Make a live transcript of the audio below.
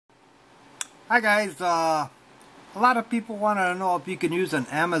Hi guys, a lot of people want to know if you can use an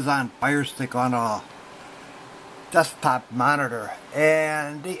Amazon Fire Stick on a desktop monitor,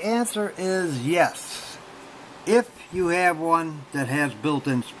 and the answer is yes, if you have one that has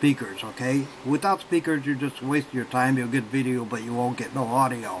built-in speakers. Okay, without speakers you just waste your time. You'll get video but you won't get no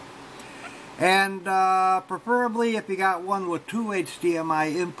audio. And preferably if you got one with two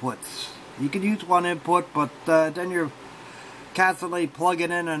HDMI inputs. You can use one input, but then you're constantly plugging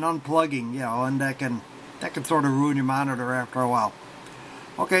in and unplugging, you know, and that can sort of ruin your monitor after a while.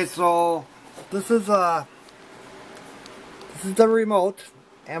 Okay, so this is the remote,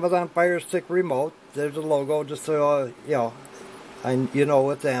 Amazon Fire Stick remote. There's a logo, just so you know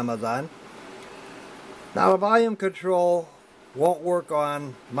it's Amazon. Now the volume control won't work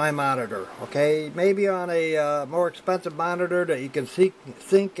on my monitor. Okay, maybe on a more expensive monitor that you can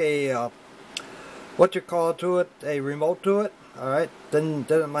sync a a remote to it. Alright, then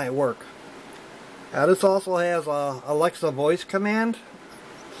it might work. This also has a Alexa voice command.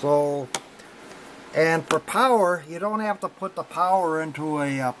 So, and for power, you don't have to put the power into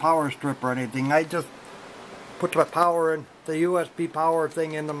a power strip or anything. I just put the power in, the USB power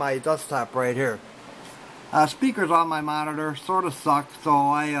thing into my desktop right here. Speakers on my monitor sort of suck, so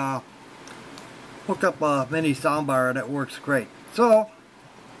I hooked up a mini soundbar that works great. So,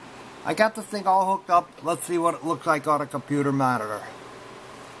 I got this thing all hooked up. Let's see what it looks like on a computer monitor.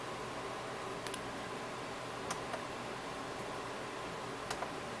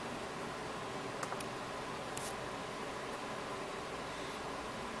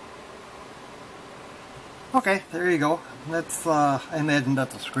 Okay, there you go. That's, I imagine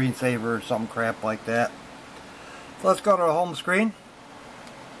that's a screensaver or some crap like that. So let's go to the home screen.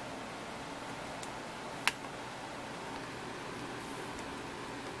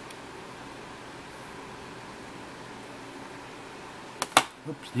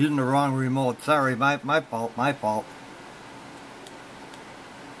 Oops, using the wrong remote. Sorry, my fault.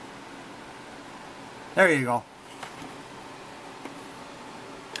 There you go.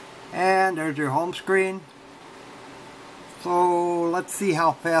 And there's your home screen. So let's see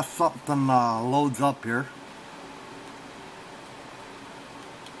how fast something loads up here.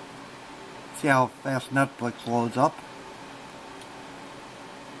 See how fast Netflix loads up.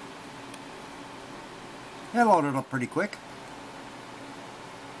 It loaded up pretty quick.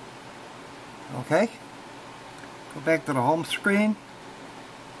 Okay, go back to the home screen,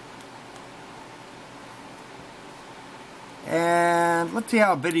 and let's see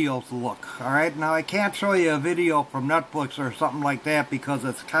how videos look. Alright, now I can't show you a video from Netflix or something like that because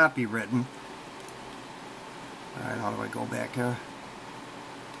it's copywritten. Alright, how do I go back here?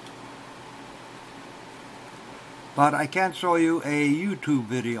 But I can show you a YouTube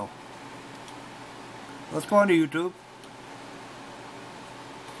video. Let's go into YouTube.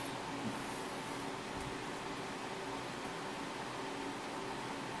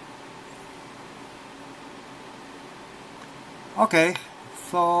 Okay,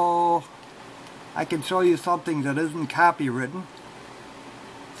 so I can show you something that isn't copywritten.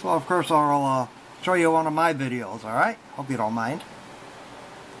 So of course I'll show you one of my videos, alright? Hope you don't mind.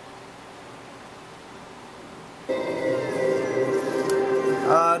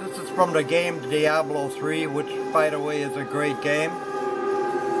 This is from the game Diablo 3, which by the way is a great game.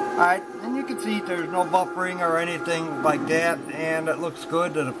 Alright, and you can see there's no buffering or anything like that, and it looks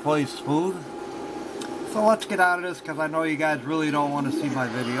good and it plays smooth. So let's get out of this because I know you guys really don't want to see my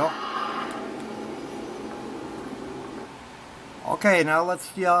video. Okay, now let's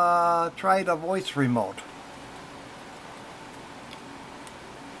try the voice remote.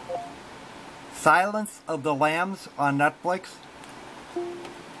 Silence of the Lambs on Netflix.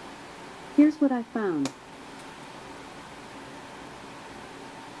 Here's what I found.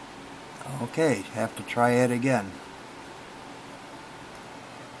 Okay, have to try it again.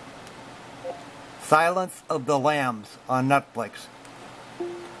 Silence of the Lambs on Netflix.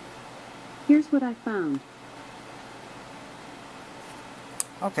 Here's what I found.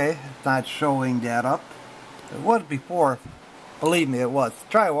 Okay, it's not showing that up. It was before. Believe me, it was.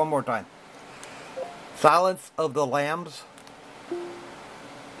 Try it one more time. Silence of the Lambs.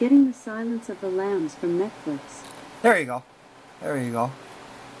 Getting the Silence of the Lambs from Netflix. There you go. There you go.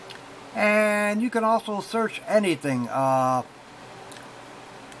 And you can also search anything.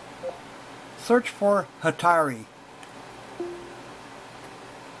 Search for Hatari.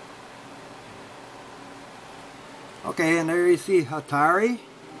 Okay, and there you see Hatari.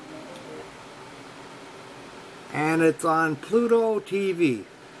 And it's on Pluto TV,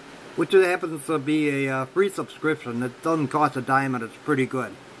 which happens to be a free subscription. It doesn't cost a dime and it's pretty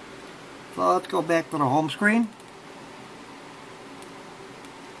good. So let's go back to the home screen.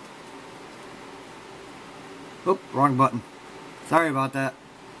 Oop, wrong button. Sorry about that.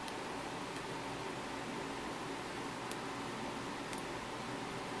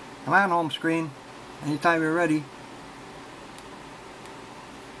 Come on, home screen. Anytime you're ready.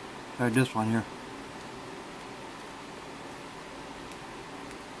 Try this one here.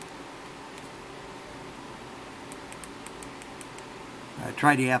 Alright,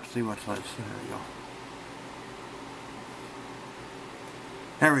 try the app, see what it says. There we go.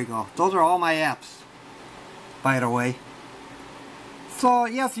 There we go. Those are all my apps, by the way. So,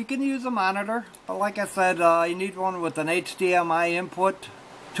 yes, you can use a monitor, but like I said, you need one with an HDMI input,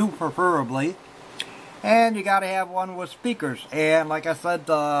 2 preferably. And you gotta have one with speakers. And like I said,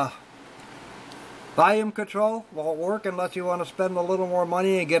 volume control won't work unless you want to spend a little more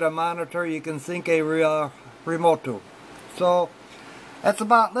money and get a monitor you can sync a remote to. So, that's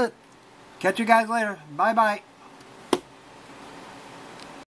about it. Catch you guys later. Bye-bye.